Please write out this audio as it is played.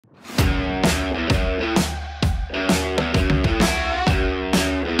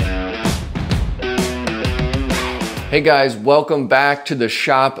Hey guys, welcome back to the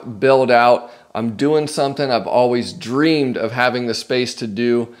shop build out. I'm doing something I've always dreamed of having the space to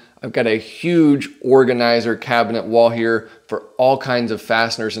do. I've got a huge organizer cabinet wall here for all kinds of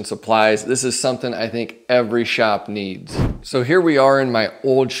fasteners and supplies. This is something I think every shop needs. So here we are in my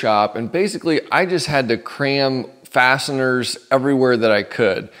old shop, and basically I just had to cram fasteners everywhere that I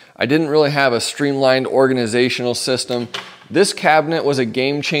could. I didn't really have a streamlined organizational system. This cabinet was a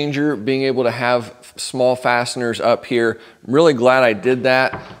game changer, being able to have small fasteners up here. I'm really glad I did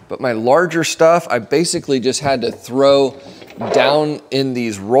that. But my larger stuff, I basically just had to throw down in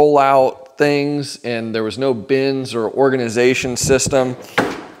these rollout things, and there was no bins or organization system.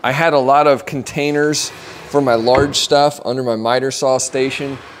 I had a lot of containers for my large stuff under my miter saw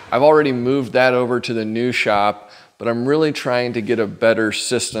station. I've already moved that over to the new shop, but I'm really trying to get a better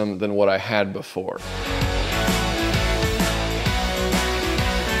system than what I had before.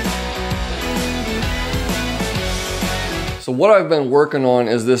 So what I've been working on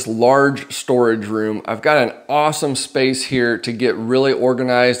is this large storage room. I've got an awesome space here to get really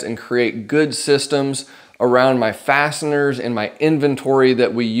organized and create good systems around my fasteners and my inventory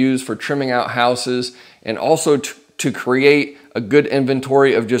that we use for trimming out houses, and also to create a good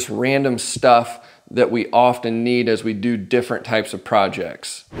inventory of just random stuff that we often need as we do different types of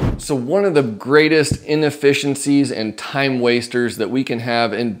projects. So one of the greatest inefficiencies and time wasters that we can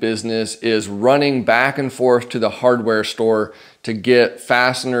have in business is running back and forth to the hardware store to get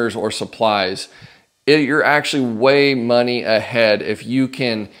fasteners or supplies. You're actually way money ahead if you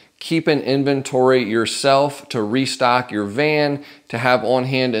can keep an inventory yourself to restock your van, to have on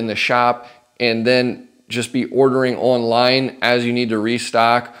hand in the shop, and then just be ordering online as you need to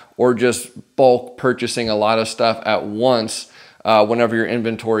restock, or just bulk purchasing a lot of stuff at once whenever your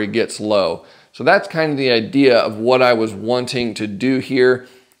inventory gets low. So that's kind of the idea of what I was wanting to do here.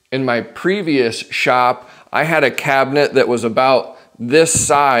 In my previous shop, I had a cabinet that was about this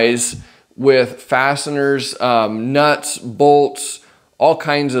size with fasteners, nuts, bolts, all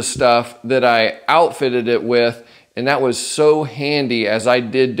kinds of stuff that I outfitted it with. And that was so handy as I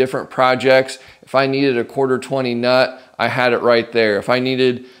did different projects. If I needed a 1/4-20 nut, I had it right there. If I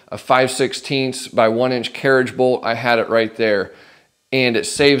needed a 5/16 by 1 inch carriage bolt, I had it right there. And it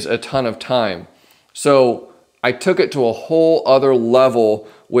saves a ton of time. So I took it to a whole other level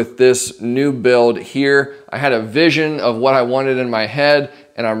with this new build here. I had a vision of what I wanted in my head,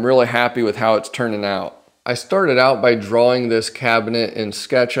 and I'm really happy with how it's turning out. I started out by drawing this cabinet in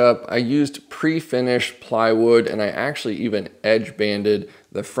SketchUp. I used pre-finished plywood, and I actually even edge banded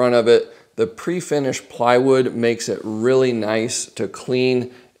the front of it. The pre-finished plywood makes it really nice to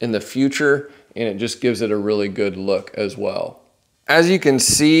clean in the future, and it just gives it a really good look as well. As you can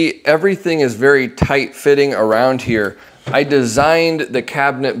see, everything is very tight fitting around here. I designed the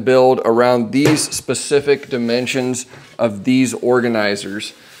cabinet build around these specific dimensions of these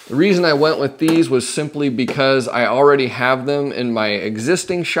organizers. The reason I went with these was simply because I already have them in my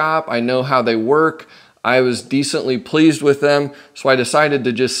existing shop. I know how they work. I was decently pleased with them, so I decided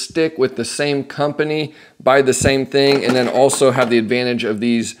to just stick with the same company, buy the same thing, and then also have the advantage of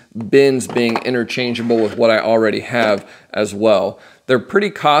these bins being interchangeable with what I already have as well. They're pretty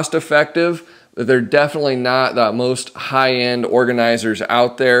cost effective. They're definitely not the most high-end organizers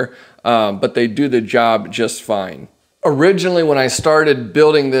out there, but they do the job just fine. Originally, when I started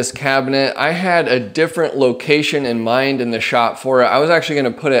building this cabinet, I had a different location in mind in the shop for it. I was actually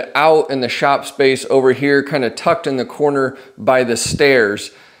going to put it out in the shop space over here, kind of tucked in the corner by the stairs.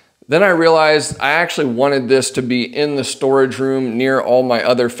 Then I realized I actually wanted this to be in the storage room near all my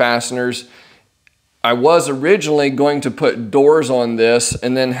other fasteners. I was originally going to put doors on this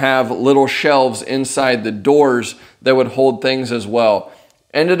and then have little shelves inside the doors that would hold things as well.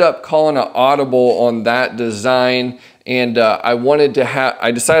 Ended up calling an audible on that design, and I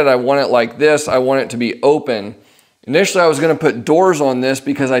decided I want it like this. I want it to be open. Initially, I was going to put doors on this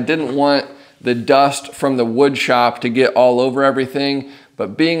because I didn't want the dust from the wood shop to get all over everything,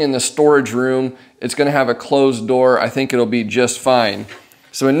 but being in the storage room, it's going to have a closed door. I think it'll be just fine.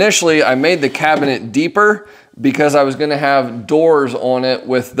 So initially, I made the cabinet deeper because I was going to have doors on it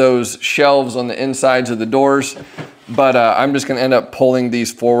with those shelves on the insides of the doors. But I'm just going to end up pulling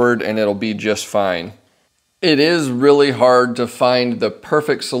these forward, and it'll be just fine. It is really hard to find the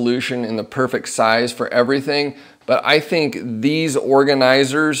perfect solution and the perfect size for everything, but I think these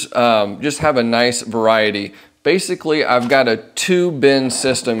organizers just have a nice variety. Basically, I've got a 2-bin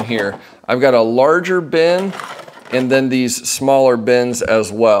system here. I've got a larger bin and then these smaller bins as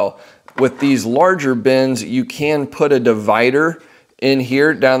well. With these larger bins, you can put a divider in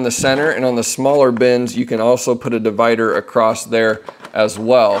here down the center, and on the smaller bins you can also put a divider across there as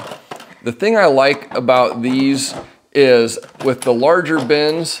well. The thing I like about these is with the larger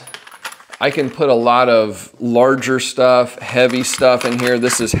bins, I can put a lot of larger stuff, heavy stuff in here.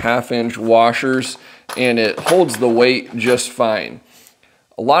 This is 1/2-inch washers, and it holds the weight just fine.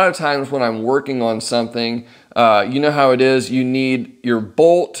 A lot of times when I'm working on something, you know how it is, you need your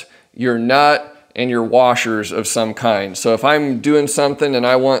bolt, your nut, and your washers of some kind. So if I'm doing something and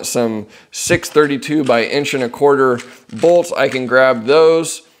I want some 632 by 1.25 inch bolts, I can grab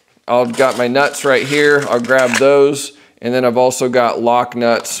those. I've got my nuts right here, I'll grab those. And then I've also got lock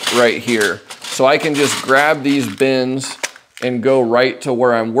nuts right here. So I can just grab these bins and go right to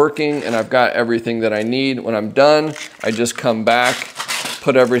where I'm working, and I've got everything that I need. When I'm done, I just come back,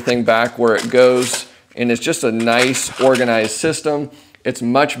 put everything back where it goes, and it's just a nice organized system. It's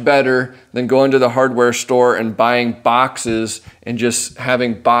much better than going to the hardware store and buying boxes and just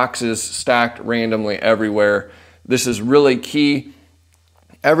having boxes stacked randomly everywhere. This is really key.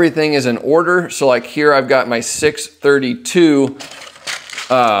 Everything is in order. So like here, I've got my 632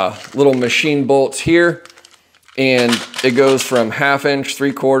 little machine bolts here, and it goes from 1/2 inch,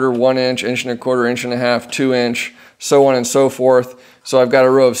 3/4, 1 inch, 1.25 inch, 1.5 inch, 2 inch, so on and so forth. So I've got a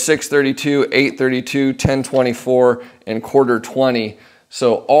row of 632, 832, 1024, and 1/4-20.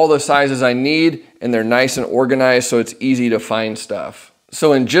 So all the sizes I need, and they're nice and organized, so it's easy to find stuff.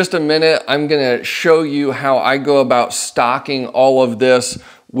 So in just a minute, I'm gonna show you how I go about stocking all of this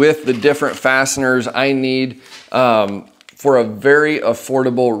with the different fasteners I need for a very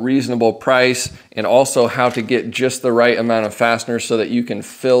affordable, reasonable price, and also how to get just the right amount of fasteners so that you can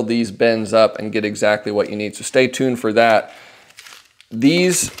fill these bins up and get exactly what you need. So stay tuned for that.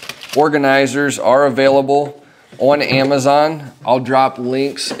 These organizers are available on Amazon. I'll drop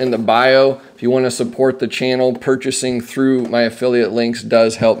links in the bio. If you want to support the channel, purchasing through my affiliate links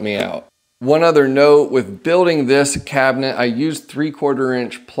does help me out. One other note, with building this cabinet, I used 3/4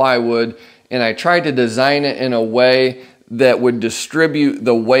 inch plywood, and I tried to design it in a way that would distribute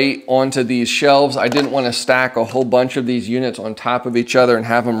the weight onto these shelves. I didn't want to stack a whole bunch of these units on top of each other and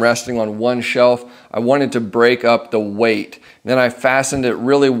have them resting on one shelf. I wanted to break up the weight. Then I fastened it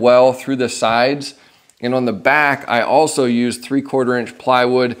really well through the sides. And on the back, I also used 3/4 inch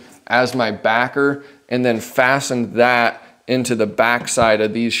plywood as my backer, and then fastened that into the back side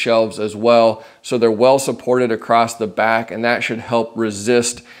of these shelves as well. So they're well supported across the back, and that should help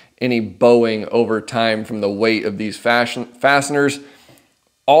resist any bowing over time from the weight of these fasteners.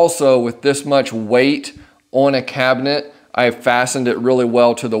 Also, with this much weight on a cabinet, I fastened it really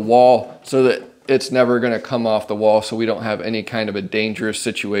well to the wall so that it's never going to come off the wall, so we don't have any kind of a dangerous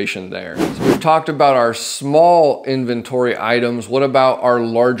situation there. So we've talked about our small inventory items. What about our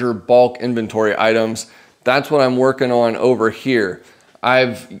larger bulk inventory items? That's what I'm working on over here.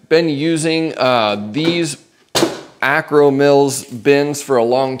 I've been using these Akro-Mils bins for a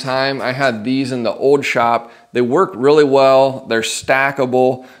long time. I had these in the old shop. They work really well. They're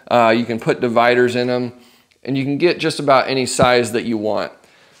stackable. You can put dividers in them, and you can get just about any size that you want.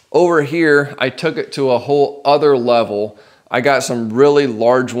 Over here, I took it to a whole other level. I got some really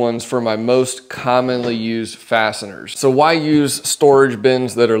large ones for my most commonly used fasteners. So why use storage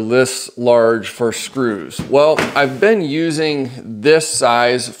bins that are this large for screws? Well, I've been using this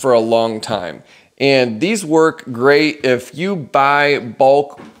size for a long time, and these work great if you buy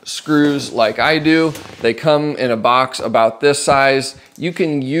bulk screws like I do. They come in a box about this size. You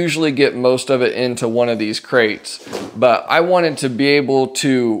can usually get most of it into one of these crates, but I wanted to be able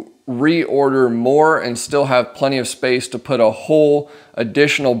to reorder more and still have plenty of space to put a whole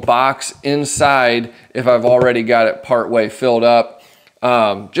additional box inside if I've already got it partway filled up.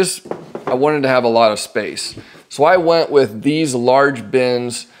 I wanted to have a lot of space. So I went with these large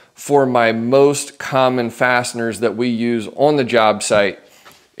bins for my most common fasteners that we use on the job site,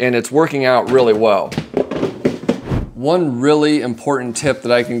 and it's working out really well. One really important tip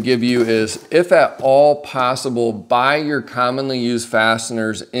that I can give you is, if at all possible, buy your commonly used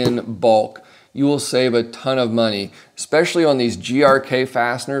fasteners in bulk. You will save a ton of money, especially on these GRK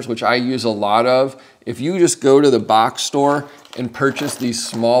fasteners, which I use a lot of. If you just go to the box store and purchase these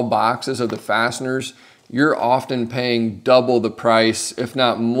small boxes of the fasteners, you're often paying double the price, if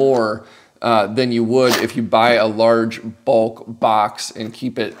not more, than you would if you buy a large bulk box and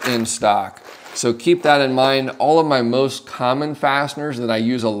keep it in stock. So keep that in mind. All of my most common fasteners that I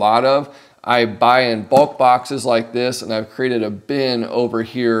use a lot of, I buy in bulk boxes like this, and I've created a bin over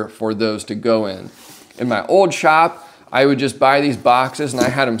here for those to go in. In my old shop, I would just buy these boxes and I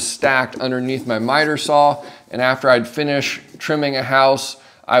had them stacked underneath my miter saw, and after I'd finish trimming a house,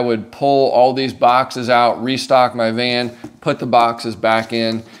 I would pull all these boxes out, restock my van, put the boxes back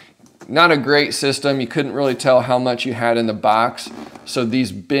in. Not a great system. You couldn't really tell how much you had in the box. So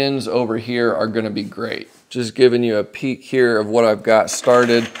these bins over here are going to be great. Just giving you a peek here of what I've got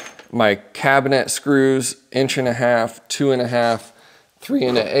started. My cabinet screws, 1.5 inches, 2.5 inches, 3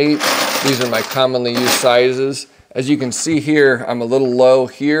 1/8. These are my commonly used sizes. As you can see here, I'm a little low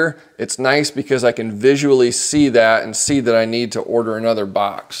here. It's nice because I can visually see that and see that I need to order another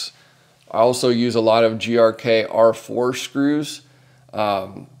box. I also use a lot of GRK R4 screws,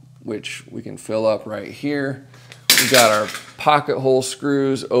 which we can fill up right here. We got our pocket hole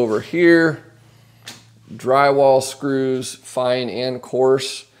screws over here, drywall screws, fine and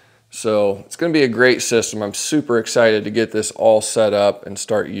coarse. So it's going to be a great system. I'm super excited to get this all set up and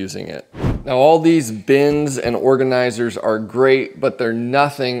start using it. Now all these bins and organizers are great, but they're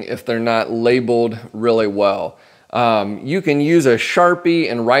nothing if they're not labeled really well. You can use a Sharpie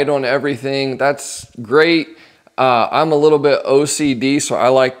and write on everything. That's great. I'm a little bit OCD, so I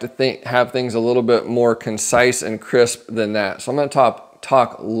like to have things a little bit more concise and crisp than that. So I'm going to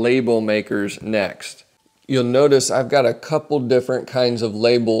talk label makers next. You'll notice I've got a couple different kinds of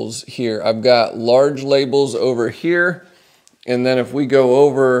labels here. I've got large labels over here, and then if we go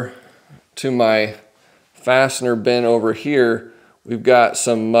over to my fastener bin over here, we've got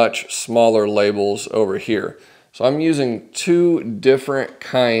some much smaller labels over here. So I'm using two different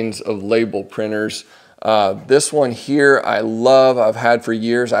kinds of label printers. This one here I love, I've had for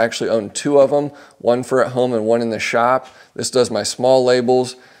years. I actually own two of them, one for at home and one in the shop. This does my small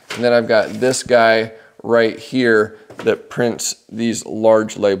labels, and then I've got this guy right here that prints these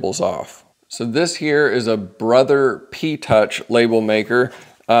large labels off. So this here is a Brother P-Touch label maker.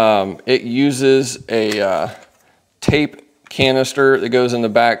 It uses a tape canister that goes in the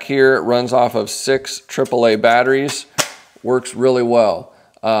back here. It runs off of 6 AAA batteries. Works really well.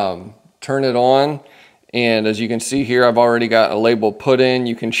 Turn it on, and as you can see here, I've already got a label put in.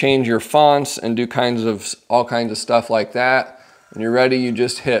 You can change your fonts and do all kinds of stuff like that. When you're ready, you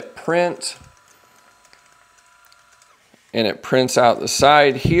just hit print, and it prints out the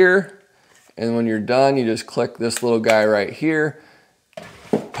side here. And when you're done, you just click this little guy right here,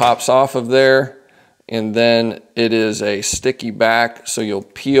 pops off of there, and then it is a sticky back, so you'll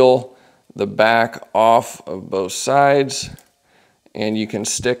peel the back off of both sides, and you can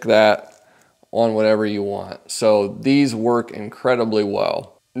stick that on whatever you want. So these work incredibly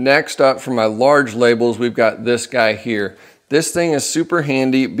well. Next up, for my large labels, we've got this guy here. This thing is super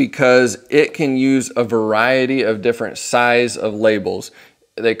handy because it can use a variety of different size of labels.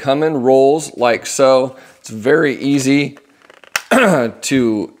 They come in rolls like so. It's very easy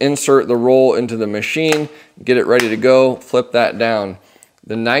to insert the roll into the machine, get it ready to go, flip that down.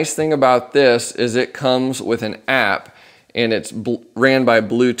 The nice thing about this is it comes with an app, and it's ran by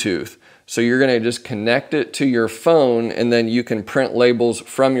Bluetooth. So you're gonna just connect it to your phone, and then you can print labels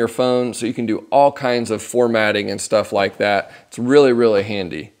from your phone, so you can do all kinds of formatting and stuff like that. It's really, really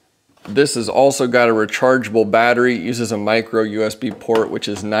handy. This has also got a rechargeable battery. It uses a micro USB port, which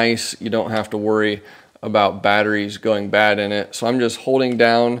is nice. You don't have to worry about batteries going bad in it. So I'm just holding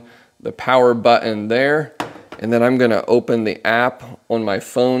down the power button there, and then I'm gonna open the app on my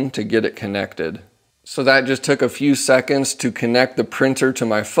phone to get it connected. So that just took a few seconds to connect the printer to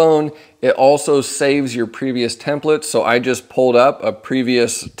my phone. It also saves your previous templates. So I just pulled up a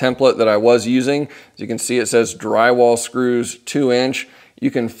previous template that I was using. As you can see, it says drywall screws 2 inch. You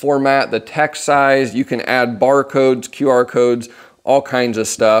can format the text size. You can add barcodes, QR codes, all kinds of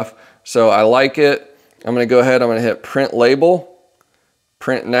stuff. So I like it. I'm gonna go ahead, I'm gonna hit print label,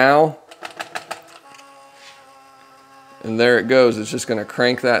 print now. And there it goes. It's just gonna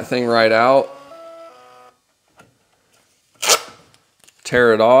crank that thing right out.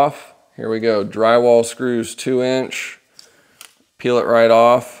 Tear it off. Here we go, drywall screws 2 inch. Peel it right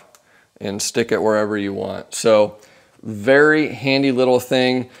off and stick it wherever you want. So very handy little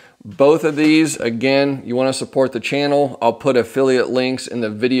thing. Both of these, again, you want to support the channel. I'll put affiliate links in the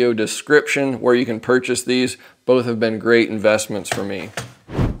video description where you can purchase these. Both have been great investments for me.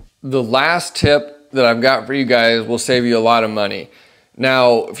 The last tip that I've got for you guys will save you a lot of money.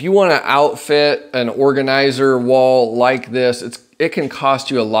 Now, if you want to outfit an organizer wall like this, it can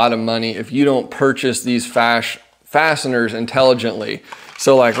cost you a lot of money if you don't purchase these fasteners intelligently.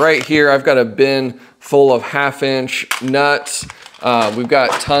 So like right here, I've got a bin full of 1/2 inch nuts. We've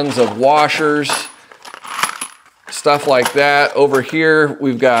got tons of washers, stuff like that. Over here,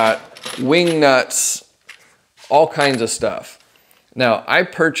 we've got wing nuts, all kinds of stuff. Now, I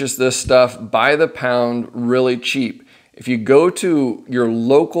purchased this stuff by the pound really cheap. If you go to your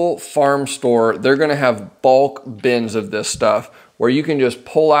local farm store, they're gonna have bulk bins of this stuff where you can just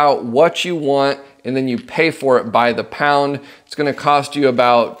pull out what you want and then you pay for it by the pound. It's gonna cost you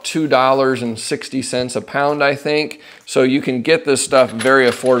about $2.60 a pound, I think. So you can get this stuff very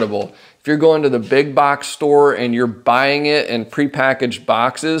affordable. If you're going to the big box store and you're buying it in prepackaged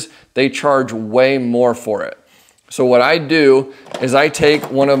boxes, they charge way more for it. So what I do is I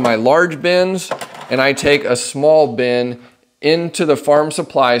take one of my large bins and I take a small bin into the farm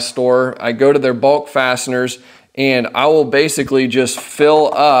supply store. I go to their bulk fasteners and I will basically just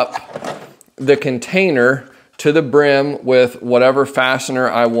fill up the container to the brim with whatever fastener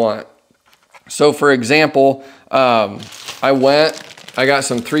I want. So for example, I got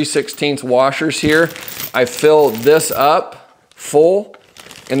some 3/16 washers here. I fill this up full,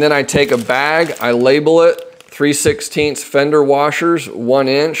 and then I take a bag, I label it 3/16 fender washers, 1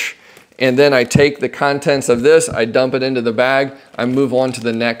 inch, and then I take the contents of this, I dump it into the bag, I move on to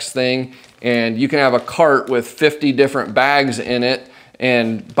the next thing, and you can have a cart with 50 different bags in it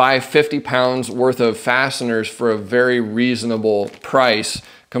and buy 50 pounds worth of fasteners for a very reasonable price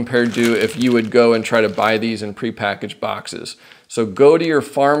compared to if you would go and try to buy these in prepackaged boxes. So go to your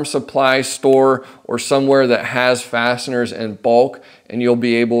farm supply store or somewhere that has fasteners in bulk and you'll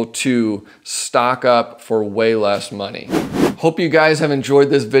be able to stock up for way less money. Hope you guys have enjoyed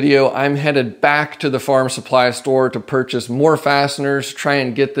this video. I'm headed back to the farm supply store to purchase more fasteners, try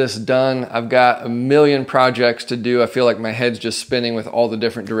and get this done. I've got a million projects to do. I feel like my head's just spinning with all the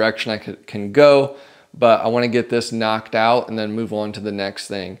different direction I can go, but I want to get this knocked out and then move on to the next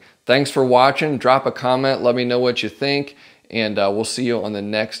thing. Thanks for watching. Drop a comment. Let me know what you think. And we'll see you on the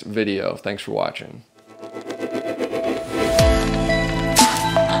next video. Thanks for watching.